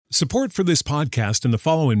Support for this podcast and the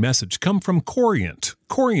following message come from Corient.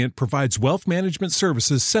 Corient provides wealth management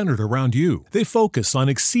services centered around you. They focus on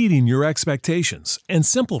exceeding your expectations and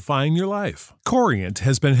simplifying your life. Corient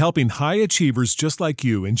has been helping high achievers just like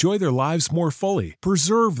you enjoy their lives more fully,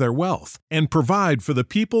 preserve their wealth, and provide for the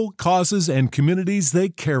people, causes, and communities they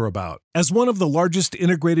care about. As one of the largest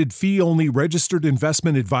integrated fee-only registered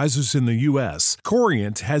investment advisors in the U.S.,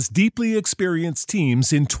 Corient has deeply experienced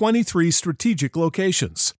teams in 23 strategic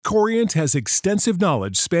locations. Corient has extensive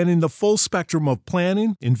knowledge spanning the full spectrum of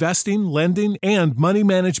planning, investing, lending, and money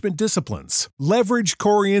management disciplines. Leverage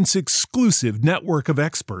Corient's exclusive network of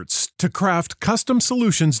experts to craft custom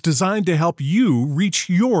solutions designed to help you reach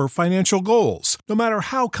your financial goals, no matter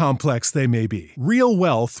how complex they may be. Real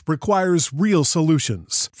wealth requires real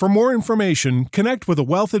solutions. For more information, connect with a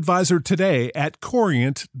wealth advisor today at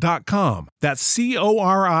Corient.com. That's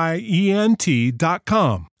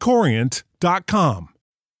Corient.com. Corient.com.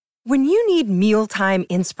 When you need mealtime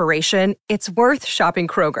inspiration, it's worth shopping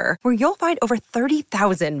Kroger, where you'll find over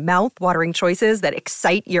 30,000 mouth-watering choices that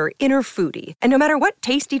excite your inner foodie. And no matter what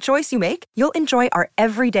tasty choice you make, you'll enjoy our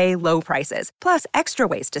everyday low prices, plus extra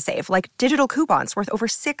ways to save, like digital coupons worth over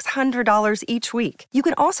 $600 each week. You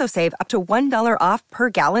can also save up to $1 off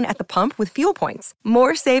per gallon at the pump with fuel points.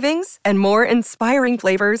 More savings and more inspiring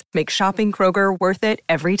flavors make shopping Kroger worth it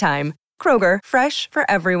every time. Kroger, fresh for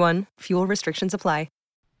everyone. Fuel restrictions apply.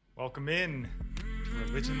 Welcome in to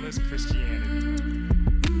Religionless Christianity.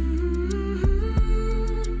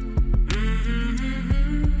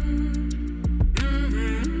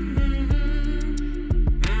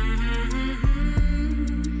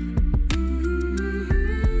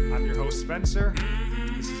 I'm your host, Spencer.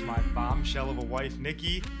 This is my bombshell of a wife,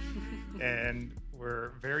 Nikki, and we're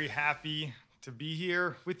very happy to be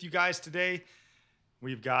here with you guys today.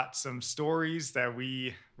 We've got some stories that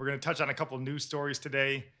we're going to touch on a couple news stories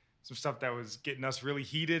today. Some stuff that was getting us really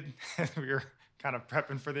heated as we were kind of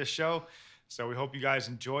prepping for this show. So we hope you guys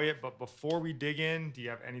enjoy it. But before we dig in, do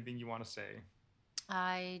you have anything you want to say?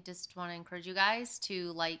 I just want to encourage you guys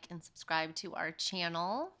to like and subscribe to our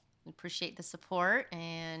channel. We appreciate the support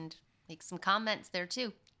and make some comments there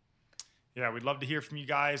too. Yeah, we'd love to hear from you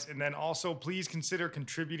guys. And then also please consider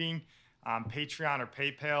contributing on Patreon or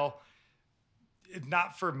PayPal. It's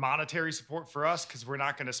not for monetary support for us because we're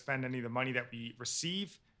not going to spend any of the money that we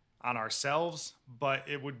receive on ourselves, but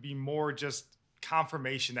it would be more just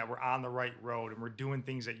confirmation that we're on the right road and we're doing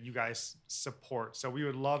things that you guys support. So we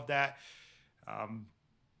would love that.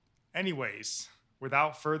 Anyways,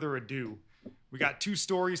 without further ado, we got two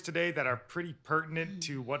stories today that are pretty pertinent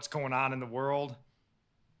to what's going on in the world.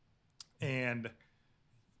 And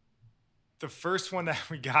the first one that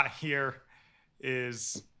we got here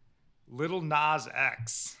is Lil Nas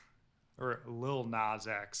X, or Lil Nas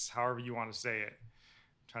X, however you want to say it.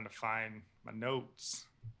 Trying to find my notes.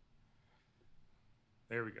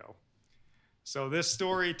 There we go. So this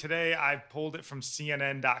story today, I pulled it from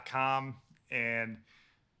CNN.com, and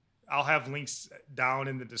I'll have links down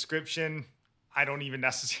in the description. I don't even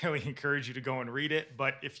necessarily encourage you to go and read it,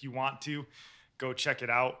 but if you want to, go check it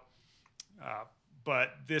out.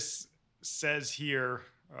 But this says here,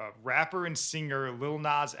 rapper and singer Lil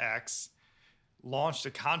Nas X launched a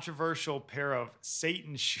controversial pair of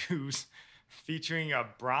Satan shoes featuring a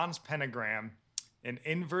bronze pentagram, an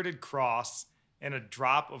inverted cross, and a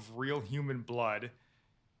drop of real human blood.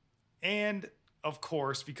 And, of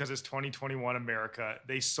course, because it's 2021 America,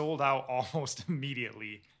 they sold out almost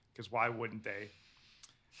immediately, because why wouldn't they?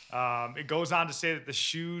 It goes on to say that the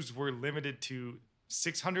shoes were limited to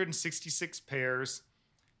 666 pairs,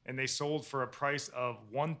 and they sold for a price of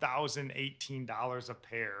 $1,018 a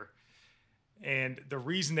pair. And the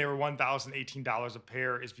reason they were $1,018 a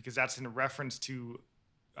pair is because that's in reference to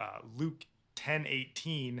Luke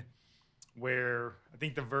 10:18, where I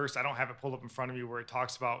think the verse, I don't have it pulled up in front of me, where it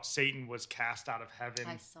talks about Satan was cast out of heaven.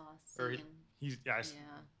 I saw Satan.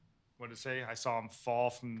 What did it say? I saw him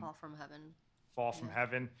fall from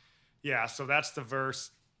heaven. Yeah, so that's the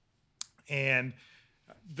verse. And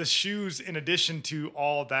the shoes, in addition to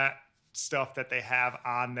all that stuff that they have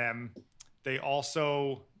on them, they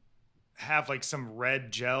also have like some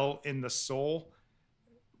red gel in the sole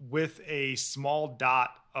with a small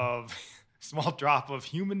drop of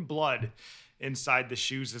human blood inside the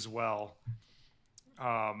shoes as well.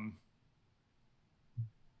 I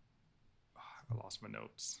lost my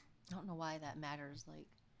notes. I don't know why that matters. Like,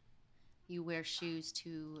 you wear shoes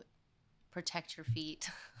to protect your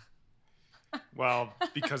feet. Well,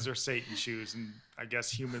 because they're Satan shoes, and I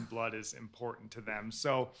guess human blood is important to them.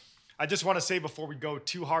 So I just want to say before we go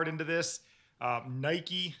too hard into this,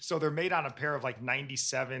 Nike, so they're made on a pair of like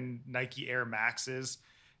 97 Nike Air Maxes,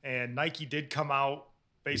 And Nike did come out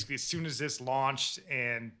basically as soon as this launched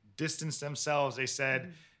and distanced themselves. They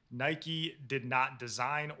said Nike did not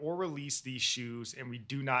design or release these shoes, and we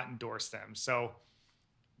do not endorse them. So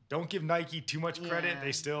don't give Nike too much credit.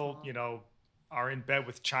 They still, are in bed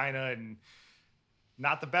with China and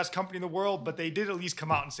not the best company in the world, but they did at least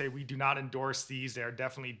come out and say, we do not endorse these. They're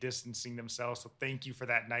definitely distancing themselves. So thank you for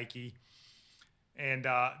that, Nike. And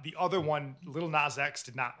the other one, Lil Nas X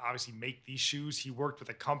did not obviously make these shoes. He worked with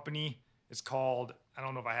a company. It's called, I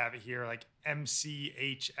don't know if I have it here, like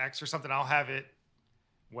MCHX or something. I'll have it,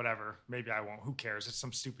 whatever. Maybe I won't. Who cares? It's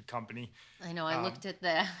some stupid company. I know. I looked at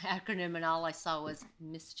the acronym and all I saw was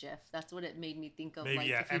mischief. That's what it made me think of.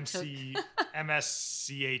 Maybe, like, MSCHV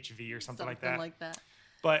or something like that. Something like that.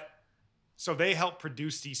 But so they help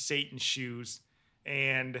produce these Satan shoes,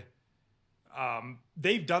 and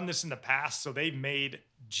they've done this in the past. So they've made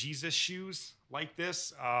Jesus shoes like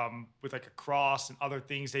this with like a cross and other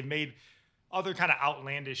things. They've made other kind of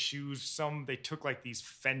outlandish shoes. Some they took like these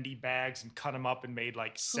Fendi bags and cut them up and made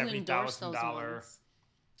like $70,000.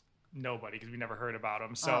 Nobody, because we never heard about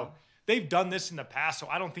them. So they've done this in the past. So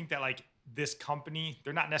I don't think that like this company,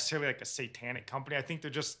 they're not necessarily like a satanic company. I think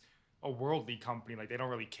they're just a worldly company. Like they don't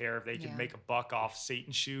really care if they can make a buck off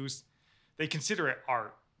Satan shoes. They consider it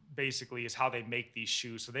art, basically, is how they make these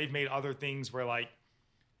shoes. So they've made other things where like,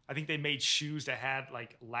 I think they made shoes that had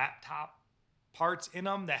like laptop parts in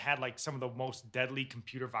them that had like some of the most deadly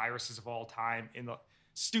computer viruses of all time in the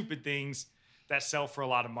stupid things that sell for a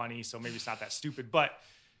lot of money. So maybe it's not that stupid, but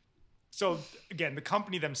so again, the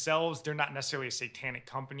company themselves, they're not necessarily a satanic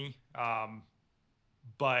company.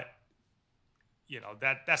 But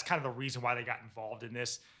that's kind of the reason why they got involved in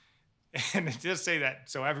this. And it does say that,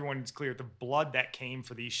 so everyone's clear, the blood that came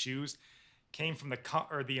for these shoes came from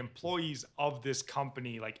the employees of this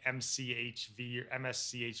company, like MCHV or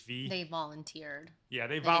MSCHV. They volunteered. Yeah,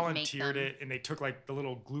 they volunteered it, and they took like the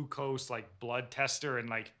little glucose like blood tester and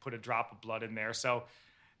like put a drop of blood in there. So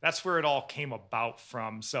that's where it all came about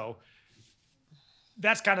from. So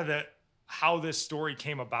that's kind of how this story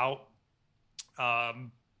came about.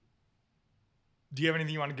 Do you have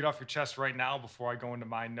anything you want to get off your chest right now before I go into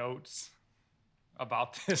my notes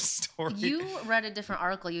about this story? You read a different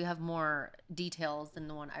article. You have more details than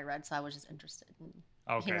the one I read, so I was just interested in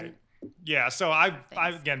hearing. Yeah, so I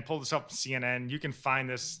again pulled this up on CNN. You can find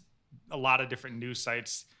this a lot of different news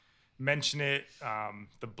sites mention it,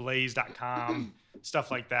 theblaze.com,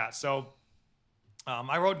 stuff like that. So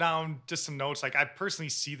I wrote down just some notes. Like I personally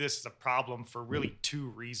see this as a problem for really two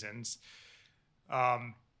reasons.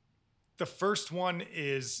 The first one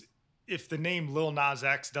is if the name Lil Nas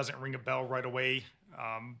X doesn't ring a bell right away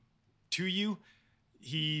to you,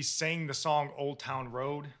 he sang the song Old Town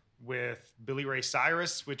Road with Billy Ray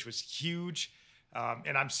Cyrus, which was huge.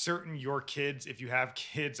 And I'm certain your kids, if you have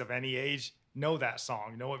kids of any age, know that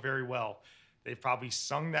song, know it very well. They've probably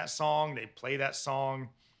sung that song. They play that song.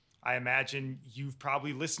 I imagine you've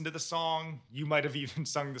probably listened to the song. You might have even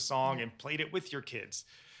sung the song and played it with your kids.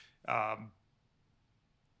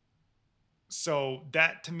 So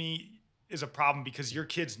that to me is a problem because your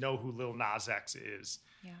kids know who Lil Nas X is.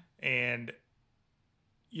 Yeah. And,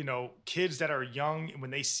 kids that are young,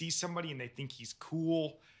 when they see somebody and they think he's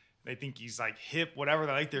cool, they think he's like hip, whatever,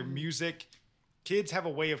 they like their music, kids have a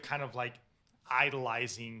way of kind of like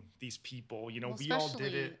idolizing these people. We all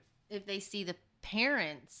did it. If they see the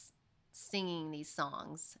parents singing these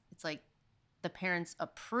songs, it's like the parents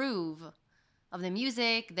approve of the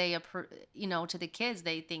music. They to the kids,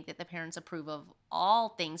 they think that the parents approve of all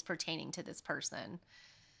things pertaining to this person.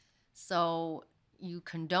 So you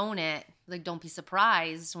condone it. Like, don't be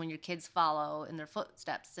surprised when your kids follow in their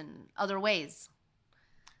footsteps in other ways.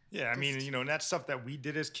 Yeah, I mean, and that's stuff that we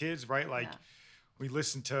did as kids, right? Like, we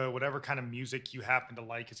listened to whatever kind of music you happened to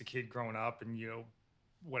like as a kid growing up, and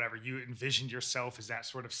whatever you envisioned yourself as that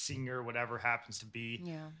sort of singer, whatever happens to be.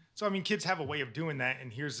 Yeah. So I mean, kids have a way of doing that,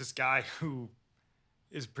 and here's this guy who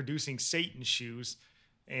is producing Satan shoes,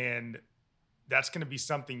 and that's going to be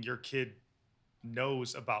something your kid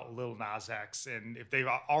knows about Lil Nas X. And if they've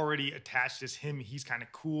already attached as him, he's kind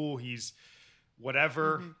of cool, he's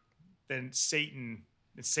whatever, then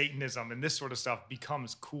Satanism and this sort of stuff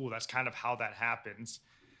becomes cool. That's kind of how that happens.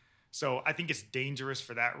 So I think it's dangerous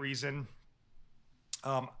for that reason.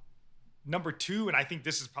 Number two, and I think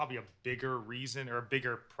this is probably a bigger reason or a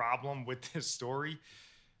bigger problem with this story,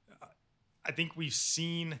 I think we've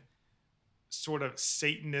seen sort of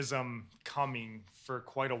Satanism coming for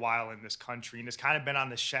quite a while in this country, and it's kind of been on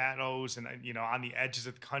the shadows and on the edges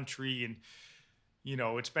of the country, and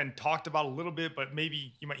it's been talked about a little bit, but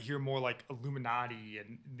maybe you might hear more like Illuminati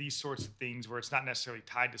and these sorts of things where it's not necessarily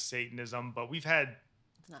tied to Satanism. But we've had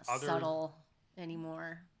It's not subtle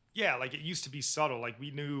anymore. Yeah, like it used to be subtle. Like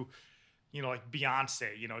we knew, like Beyonce,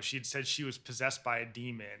 she had said she was possessed by a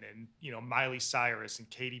demon, and, Miley Cyrus and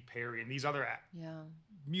Katy Perry and these other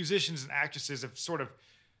musicians and actresses have sort of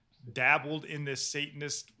dabbled in this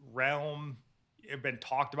Satanist realm, have been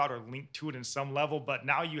talked about or linked to it in some level. But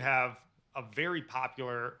now you have a very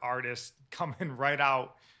popular artist coming right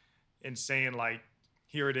out and saying, like,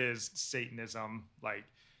 here it is, Satanism. Like,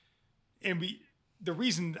 and the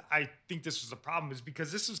reason I think this was a problem is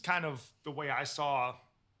because this was kind of the way I saw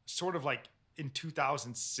sort of like in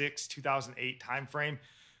 2006, 2008 timeframe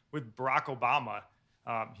with Barack Obama.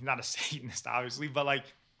 He's not a Satanist, obviously, but like,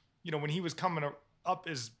 when he was coming up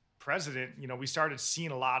as president, we started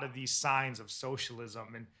seeing a lot of these signs of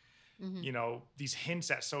socialism and, these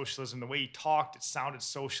hints at socialism. The way he talked, it sounded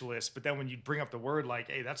socialist. But then when you bring up the word like,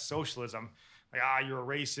 hey, that's socialism, like, you're a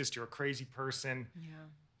racist, you're a crazy person. Yeah.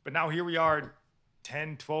 But now here we are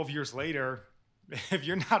 10, 12 years later. If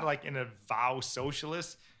you're not like an avowed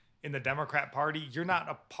socialist in the Democrat Party, you're not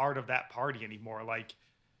a part of that party anymore. Like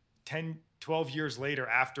 10, 12 years later,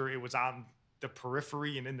 after it was on the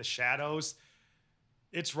periphery and in the shadows,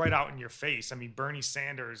 it's right out in your face. I mean, Bernie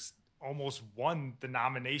Sanders almost won the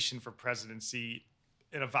nomination for presidency,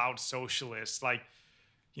 an avowed socialist. Like,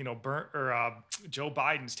 Joe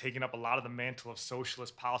Biden's taken up a lot of the mantle of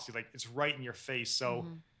socialist policy. Like, it's right in your face. So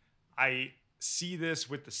I see this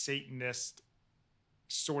with the Satanist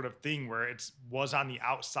sort of thing where it was on the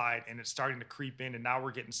outside and it's starting to creep in, and now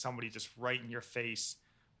we're getting somebody just right in your face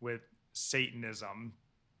with Satanism.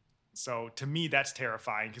 So to me, that's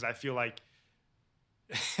terrifying, because I feel like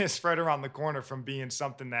it's right around the corner from being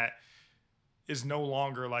something that is no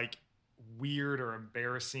longer like weird or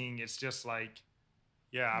embarrassing. It's just like,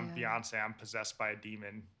 I'm Beyonce, I'm possessed by a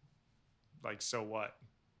demon. Like, so what?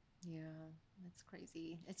 Yeah, that's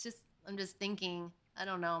crazy. It's just, I'm just thinking, I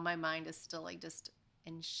don't know, my mind is still like just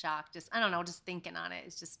in shock. Just, I don't know, just thinking on it.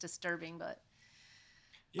 It's just disturbing, but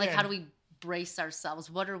like, how do we brace ourselves?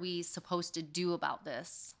 What are we supposed to do about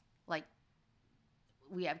this? Like,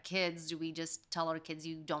 we have kids. Do we just tell our kids,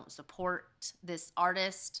 you don't support this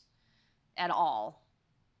artist at all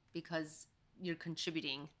because you're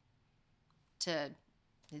contributing to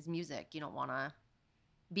his music? You don't want to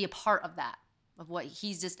be a part of that, of what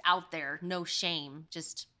he's just out there. No shame.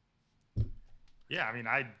 Just. Yeah. I mean,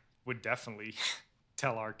 I would definitely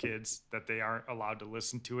tell our kids that they aren't allowed to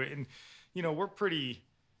listen to it. And, we're pretty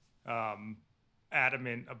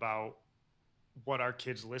adamant about what our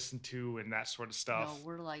kids listen to and that sort of stuff. No,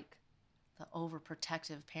 we're like the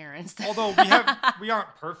overprotective parents. Although we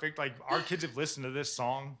aren't perfect. Like, our kids have listened to this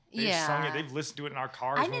song. They've sung it. They've listened to it in our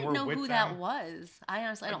cars when we're with them. I didn't know who that was. I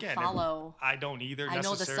honestly, I don't follow. I don't either. I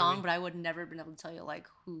know the song, but I would never been able to tell you like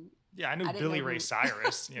who. Yeah, I knew Billy Ray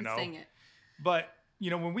Cyrus, Sing it. But,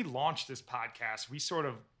 when we launched this podcast, we sort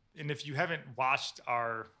of, and if you haven't watched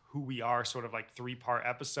our Who We Are sort of like 3-part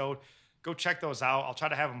episode, go check those out. I'll try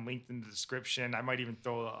to have them linked in the description. I might even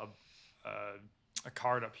throw a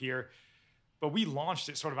card up here. But we launched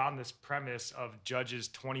it sort of on this premise of Judges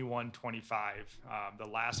 21:25, the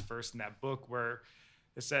last verse in that book, where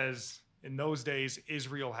it says, in those days,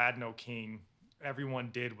 Israel had no king. Everyone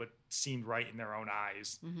did what seemed right in their own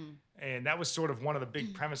eyes. Mm-hmm. And that was sort of one of the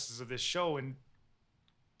big premises of this show. And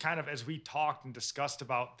kind of as we talked and discussed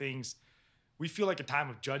about things, we feel like a time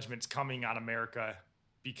of judgment's coming on America,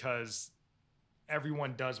 because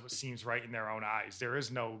everyone does what seems right in their own eyes. There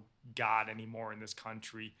is no God anymore in this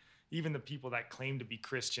country. Even the people that claim to be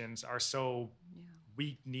Christians are so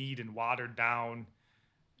weak-kneed and watered down,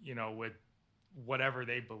 with whatever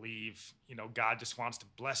they believe. God just wants to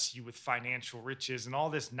bless you with financial riches and all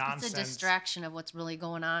this nonsense. It's a distraction of what's really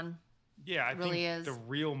going on. Yeah, I think the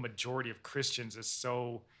real majority of Christians is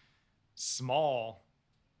so small.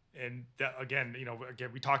 And that, again,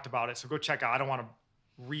 we talked about it. So go check out. I don't want to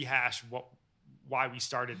rehash why we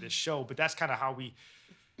started this show, but that's kind of how we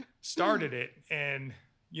started it. And,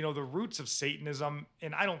 the roots of Satanism,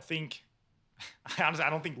 and I don't think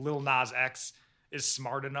Lil Nas X is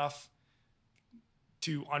smart enough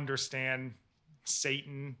to understand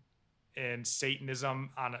Satan and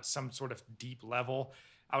Satanism on some sort of deep level.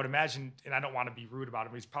 I would imagine, and I don't want to be rude about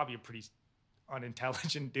him, he's probably a pretty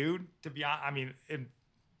unintelligent dude, to be honest. I mean,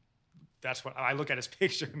 that's what I look at his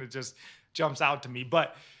picture and it just jumps out to me.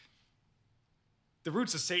 But the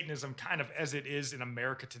roots of Satanism, kind of as it is in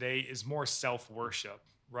America today, is more self-worship,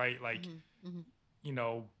 right? Like,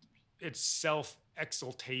 it's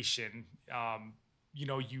self-exaltation. You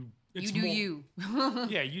do you.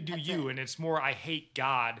 Yeah, you do you. And it's more, I hate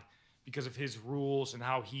God because of his rules and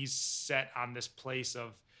how he's set on this place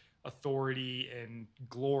of authority and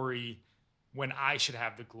glory. when I should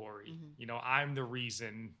have the glory. You know, I'm the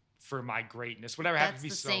reason for my greatness, whatever That's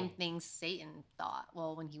happens to be. the same thing Satan thought.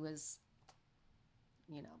 Well, when he was,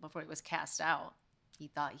 before he was cast out, he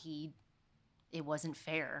thought it wasn't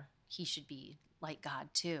fair. He should be like God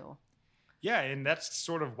too. Yeah, and that's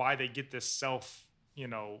sort of why they get this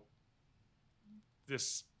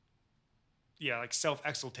like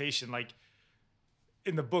self-exaltation. Like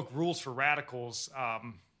in the book Rules for Radicals, I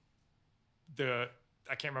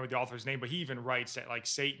can't remember the author's name, but he even writes that like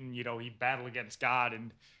Satan, he battled against God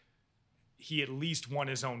and he at least won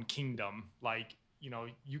his own kingdom. Like,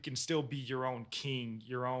 you can still be your own king,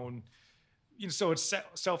 your own, so it's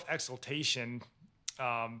self-exaltation.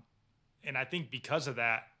 And I think because of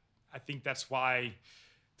that, I think that's why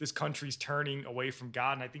this country's turning away from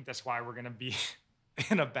God. And I think that's why we're going to be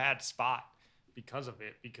in a bad spot because of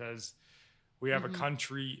it, because we have a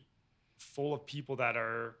country full of people that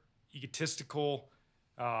are egotistical,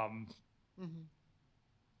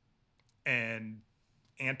 and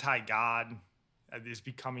anti-God. Is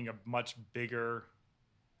becoming a much bigger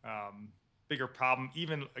problem,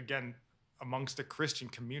 even again amongst the Christian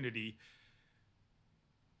community.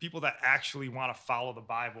 People that actually want to follow the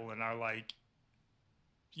Bible and are like,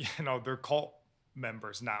 they're cult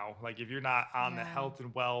members now. Like if you're not on the health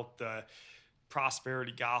and wealth, the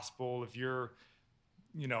prosperity gospel, if you're,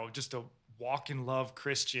 just a walk in love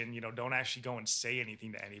Christian, don't actually go and say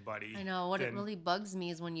anything to anybody. I know it really bugs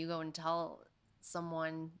me is when you go and tell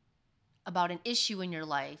someone about an issue in your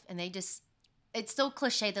life and it's so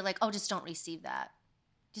cliche. They're like, oh, just don't receive that.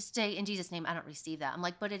 Just say in Jesus' name, I don't receive that. I'm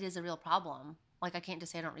like, but it is a real problem. Like I can't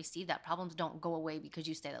just say I don't receive that. Problems don't go away because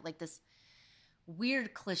you say that. Like this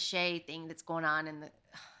weird cliche thing that's going on in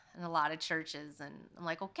a lot of churches. And I'm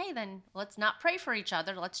like, okay, then let's not pray for each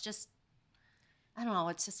other. Let's just, I don't know.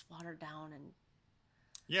 It's just watered down. And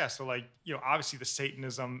yeah. So like, obviously the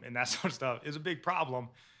Satanism and that sort of stuff is a big problem,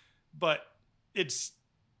 but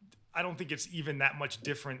I don't think it's even that much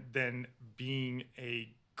different than being a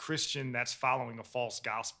Christian that's following a false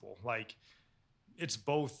gospel. Like it's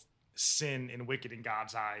both sin and wicked in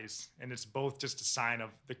God's eyes. And it's both just a sign of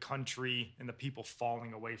the country and the people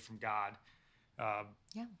falling away from God.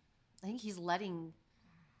 Yeah. I think he's letting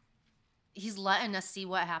us see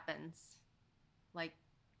what happens. Like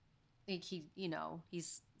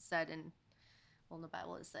he's said in the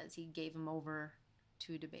Bible, it says he gave him over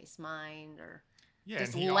to a debased mind, or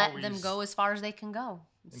just let them go as far as they can go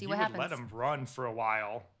and see what happens. He would let them run for a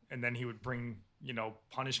while, and then he would bring,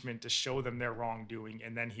 punishment to show them their wrongdoing,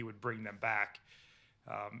 and then he would bring them back.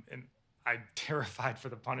 And I'm terrified for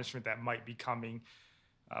the punishment that might be coming.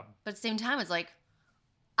 But at the same time, it's like,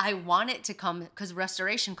 I want it to come because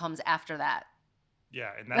restoration comes after that.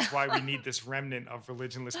 Yeah, and that's why we need this remnant of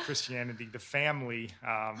religionless Christianity, the family.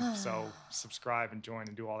 So subscribe and join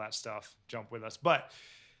and do all that stuff. Jump with us. But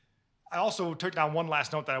I also took down one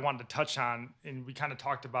last note that I wanted to touch on, and we kind of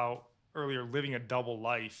talked about earlier, living a double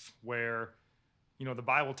life where, the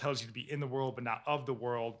Bible tells you to be in the world but not of the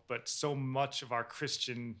world, but so much of our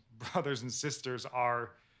Christian brothers and sisters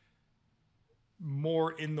are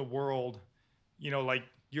more in the world, like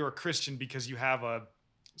you're a Christian because you have a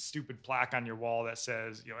stupid plaque on your wall that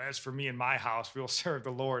says, as for me and my house, we'll serve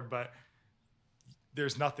the Lord, but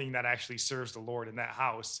there's nothing that actually serves the Lord in that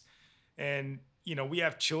house. And, we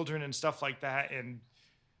have children and stuff like that. And,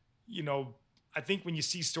 I think when you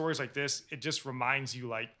see stories like this, it just reminds you,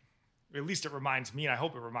 like, at least it reminds me, and I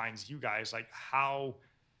hope it reminds you guys, like how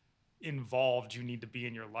involved you need to be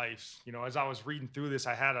in your life. As I was reading through this,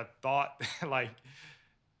 I had a thought, like,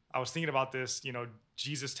 I was thinking about this,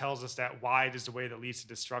 Jesus tells us that wide is the way that leads to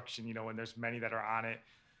destruction, and there's many that are on it,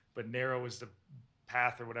 but narrow is the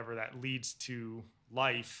path or whatever that leads to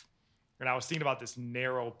life. And I was thinking about this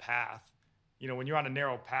narrow path. When you're on a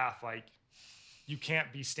narrow path, like you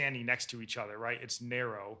can't be standing next to each other, right? It's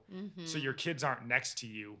narrow. Mm-hmm. So your kids aren't next to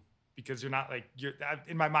you because you're not like,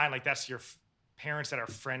 in my mind, like that's your parents that are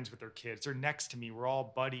friends with their kids. They're next to me. We're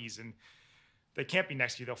all buddies and they can't be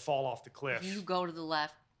next to you. They'll fall off the cliff. If you go to the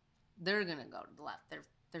left, they're going to go to the left.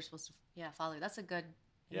 They're supposed to, follow you. That's a good image.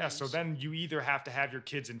 Yeah, so then you either have to have your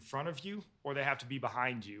kids in front of you or they have to be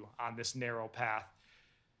behind you on this narrow path.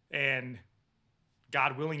 And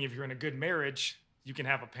God willing, if you're in a good marriage, you can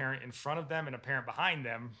have a parent in front of them and a parent behind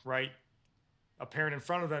them, right? A parent in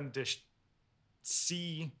front of them to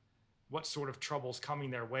see what sort of trouble's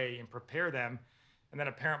coming their way and prepare them. And then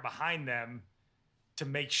a parent behind them to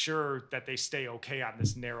make sure that they stay okay on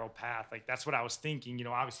this narrow path. Like that's what I was thinking.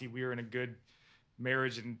 Obviously we were in a good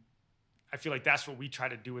marriage and I feel like that's what we try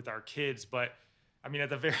to do with our kids. But I mean, at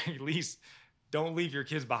the very least, don't leave your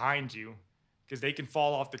kids behind you because they can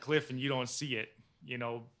fall off the cliff and you don't see it.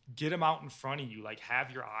 get them out in front of you, like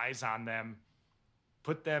have your eyes on them,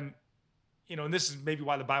 put them, and this is maybe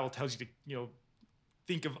why the Bible tells you to,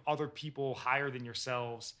 think of other people higher than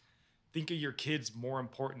yourselves. Think of your kids more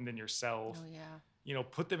important than yourself. Oh, yeah.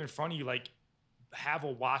 Put them in front of you, like have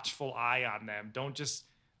a watchful eye on them. Don't just,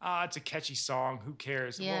 it's a catchy song. Who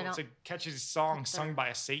cares? Yeah, it's a catchy song sung by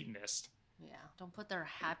a Satanist. Yeah. Don't put their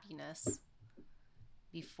happiness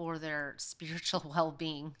before their spiritual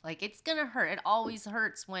well-being. Like, it's going to hurt. It always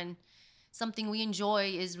hurts when something we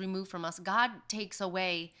enjoy is removed from us. God takes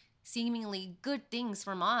away seemingly good things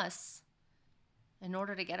from us in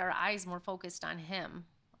order to get our eyes more focused on him.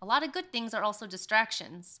 A lot of good things are also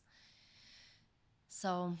distractions.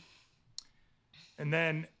 So. And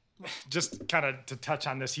then just kind of to touch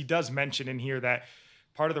on this, he does mention in here that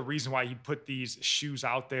part of the reason why he put these shoes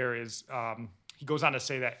out there is he goes on to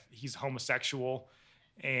say that he's homosexual,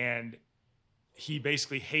 and he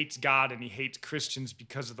basically hates God and he hates Christians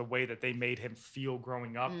because of the way that they made him feel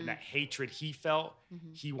growing up, and that hatred he felt,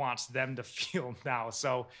 he wants them to feel now.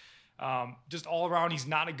 So just all around, he's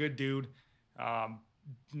not a good dude.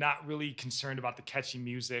 Not really concerned about the catchy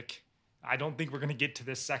music. I don't think we're going to get to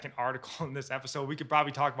this second article in this episode. We could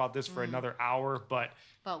probably talk about this for another hour, but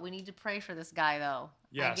we need to pray for this guy, though.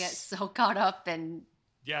 Yes. I get so caught up and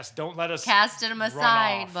don't let us cast him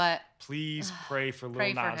aside. But please pray for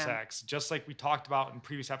Lil Nas X. Just like we talked about in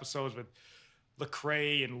previous episodes with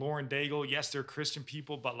Lecrae and Lauren Daigle. Yes, they're Christian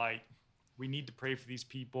people, but we need to pray for these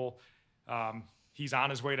people. He's on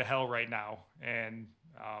his way to hell right now, and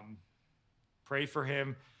pray for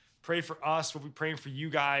him. Pray for us. We'll be praying for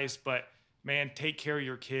you guys, but man, take care of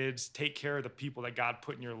your kids. Take care of the people that God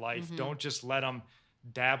put in your life. Don't just let them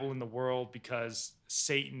dabble in the world because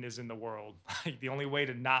Satan is in the world. The only way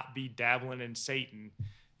to not be dabbling in Satan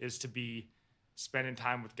is to be spending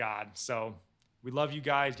time with God. So we love you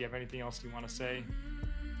guys. Do you have anything else you want to say?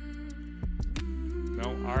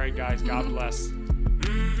 No? All right, guys. God bless.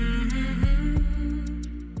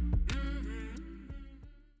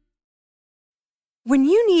 When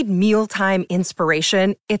you need mealtime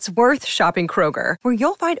inspiration, it's worth shopping Kroger, where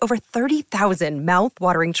you'll find over 30,000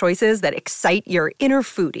 mouth-watering choices that excite your inner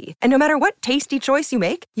foodie. And no matter what tasty choice you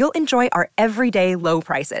make, you'll enjoy our everyday low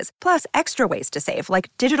prices, plus extra ways to save,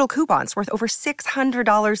 like digital coupons worth over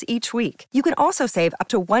 $600 each week. You can also save up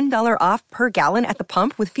to $1 off per gallon at the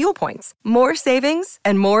pump with fuel points. More savings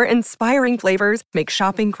and more inspiring flavors make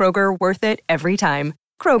shopping Kroger worth it every time.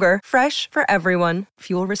 Kroger, fresh for everyone.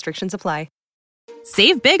 Fuel restrictions apply.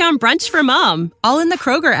 Save big on brunch for mom, all in the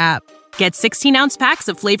Kroger app. Get 16-ounce packs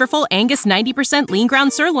of flavorful Angus 90% lean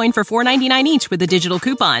ground sirloin for $4.99 each with a digital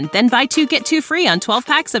coupon. Then buy 2, get 2 free on 12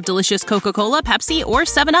 packs of delicious Coca-Cola, Pepsi, or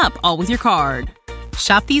 7-Up, all with your card.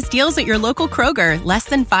 Shop these deals at your local Kroger, less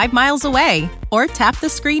than 5 miles away. Or tap the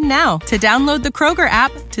screen now to download the Kroger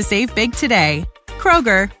app to save big today.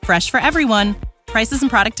 Kroger, fresh for everyone. Prices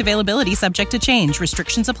and product availability subject to change.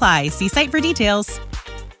 Restrictions apply. See site for details.